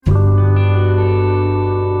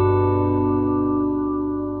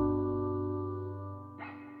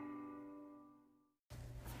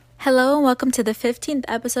Hello and welcome to the 15th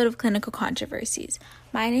episode of Clinical Controversies.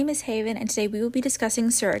 My name is Haven and today we will be discussing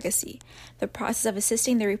surrogacy, the process of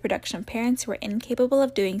assisting the reproduction of parents who are incapable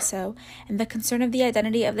of doing so, and the concern of the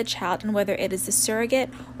identity of the child and whether it is the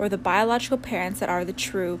surrogate or the biological parents that are the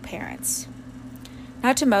true parents.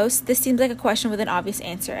 Now to most, this seems like a question with an obvious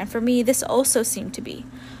answer, and for me, this also seemed to be.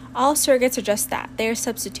 All surrogates are just that, they are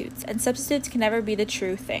substitutes, and substitutes can never be the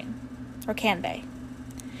true thing. Or can they?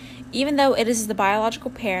 Even though it is the biological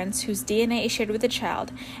parents whose DNA is shared with the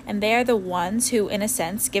child, and they are the ones who, in a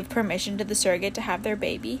sense, give permission to the surrogate to have their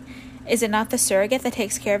baby, is it not the surrogate that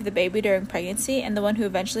takes care of the baby during pregnancy and the one who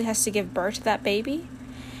eventually has to give birth to that baby?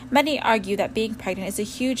 Many argue that being pregnant is a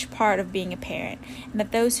huge part of being a parent, and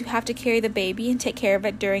that those who have to carry the baby and take care of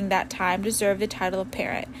it during that time deserve the title of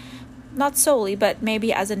parent. Not solely, but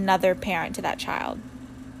maybe as another parent to that child.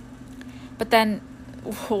 But then,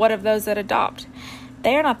 what of those that adopt?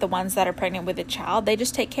 They are not the ones that are pregnant with a child. They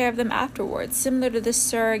just take care of them afterwards. Similar to the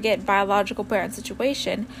surrogate biological parent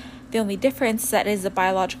situation, the only difference is that it is the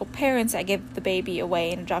biological parents that give the baby away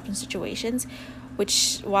in adoption situations, it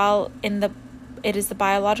is the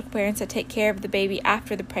biological parents that take care of the baby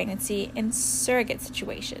after the pregnancy in surrogate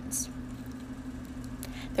situations.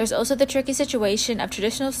 There's also the tricky situation of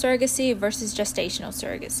traditional surrogacy versus gestational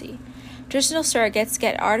surrogacy. Traditional surrogates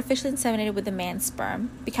get artificially inseminated with a man's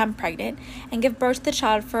sperm, become pregnant, and give birth to the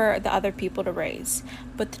child for the other people to raise.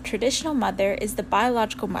 But the traditional mother is the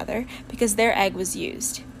biological mother because their egg was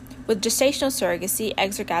used. With gestational surrogacy,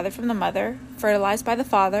 eggs are gathered from the mother, fertilized by the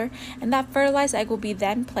father, and that fertilized egg will be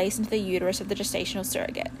then placed into the uterus of the gestational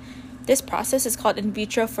surrogate. This process is called in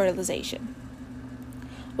vitro fertilization.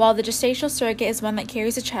 While the gestational surrogate is one that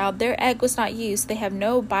carries a child, their egg was not used, they have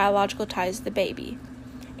no biological ties to the baby.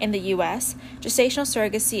 In the U.S., gestational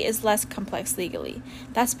surrogacy is less complex legally.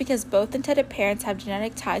 That's because both intended parents have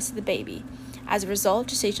genetic ties to the baby. As a result,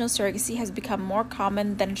 gestational surrogacy has become more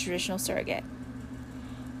common than a traditional surrogate.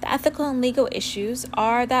 The ethical and legal issues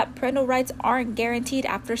are that parental rights aren't guaranteed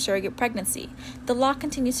after surrogate pregnancy. The law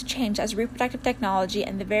continues to change as reproductive technology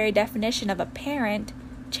and the very definition of a parent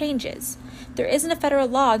changes. There isn't a federal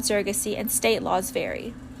law on surrogacy and state laws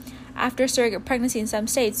vary. After surrogate pregnancy in some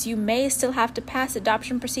states, you may still have to pass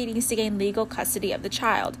adoption proceedings to gain legal custody of the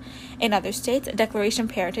child. In other states, a declaration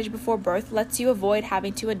of parentage before birth lets you avoid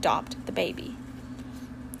having to adopt the baby.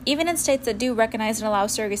 Even in states that do recognize and allow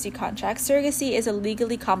surrogacy contracts, surrogacy is a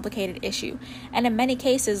legally complicated issue, and in many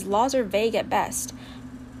cases, laws are vague at best.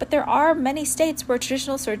 But there are many states where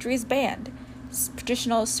traditional surgery is banned.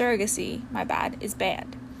 Traditional surrogacy, is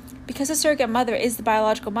banned. Because the surrogate mother is the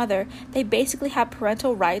biological mother, they basically have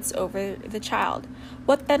parental rights over the child.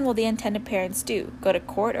 What then will the intended parents do? Go to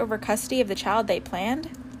court over custody of the child they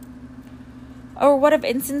planned? Or what of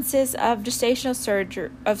instances of gestational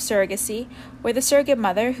surrogacy, where the surrogate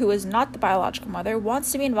mother, who is not the biological mother,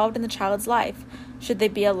 wants to be involved in the child's life? Should they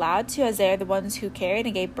be allowed to, as they are the ones who carried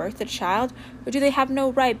and gave birth to the child, or do they have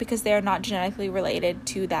no right because they are not genetically related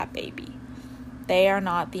to that baby? They are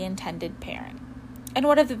not the intended parent. And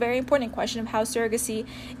what of the very important question of how surrogacy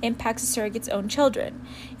impacts a surrogate's own children?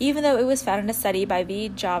 Even though it was found in a study by V.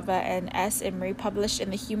 Java and S. Imrie published in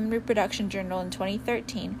the Human Reproduction Journal in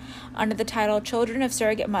 2013 under the title Children of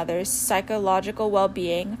Surrogate Mothers, Psychological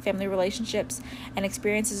Well-Being, Family Relationships, and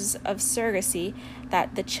Experiences of Surrogacy,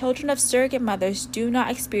 that the children of surrogate mothers do not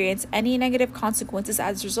experience any negative consequences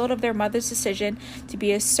as a result of their mother's decision to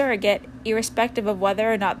be a surrogate, irrespective of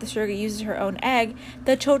whether or not the surrogate uses her own egg.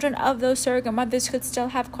 The children of those surrogate mothers could still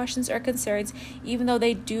have questions or concerns even though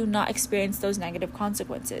they do not experience those negative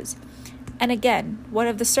consequences. And again, what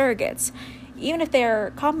of the surrogates? Even if they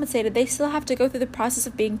are compensated, they still have to go through the process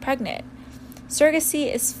of being pregnant.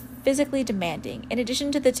 Surrogacy is physically demanding. In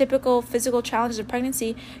addition to the typical physical challenges of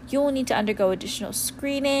pregnancy, you will need to undergo additional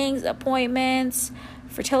screenings, appointments,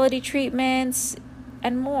 fertility treatments,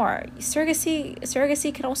 and more.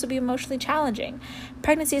 Surrogacy can also be emotionally challenging.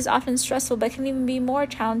 Pregnancy is often stressful, but can even be more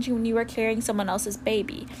challenging when you are carrying someone else's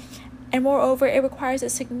baby. And moreover, it requires a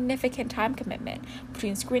significant time commitment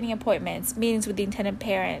between screening appointments, meetings with the intended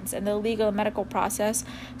parents, and the legal and medical process.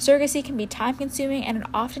 Surrogacy can be time-consuming, and it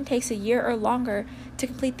often takes a year or longer to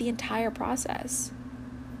complete the entire process.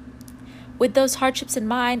 With those hardships in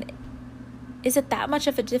mind, is it that much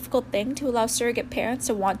of a difficult thing to allow surrogate parents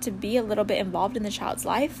to want to be a little bit involved in the child's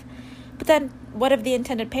life? But then, what of the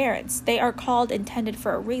intended parents? They are called intended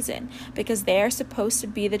for a reason, because they are supposed to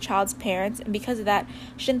be the child's parents, and because of that,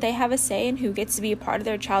 shouldn't they have a say in who gets to be a part of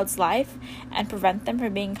their child's life and prevent them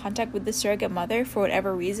from being in contact with the surrogate mother for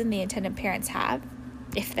whatever reason the intended parents have,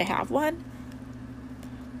 if they have one?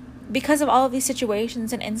 Because of all of these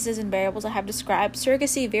situations and instances and variables I have described,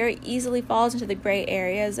 surrogacy very easily falls into the gray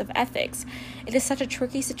areas of ethics. It is such a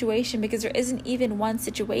tricky situation because there isn't even one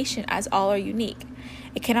situation, as all are unique.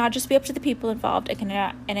 It cannot just be up to the people involved, it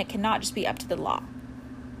cannot just be up to the law.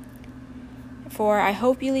 For I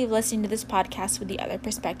hope you leave listening to this podcast with the other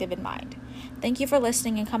perspective in mind. Thank you for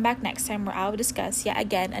listening, and come back next time where I will discuss yet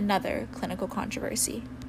again another clinical controversy.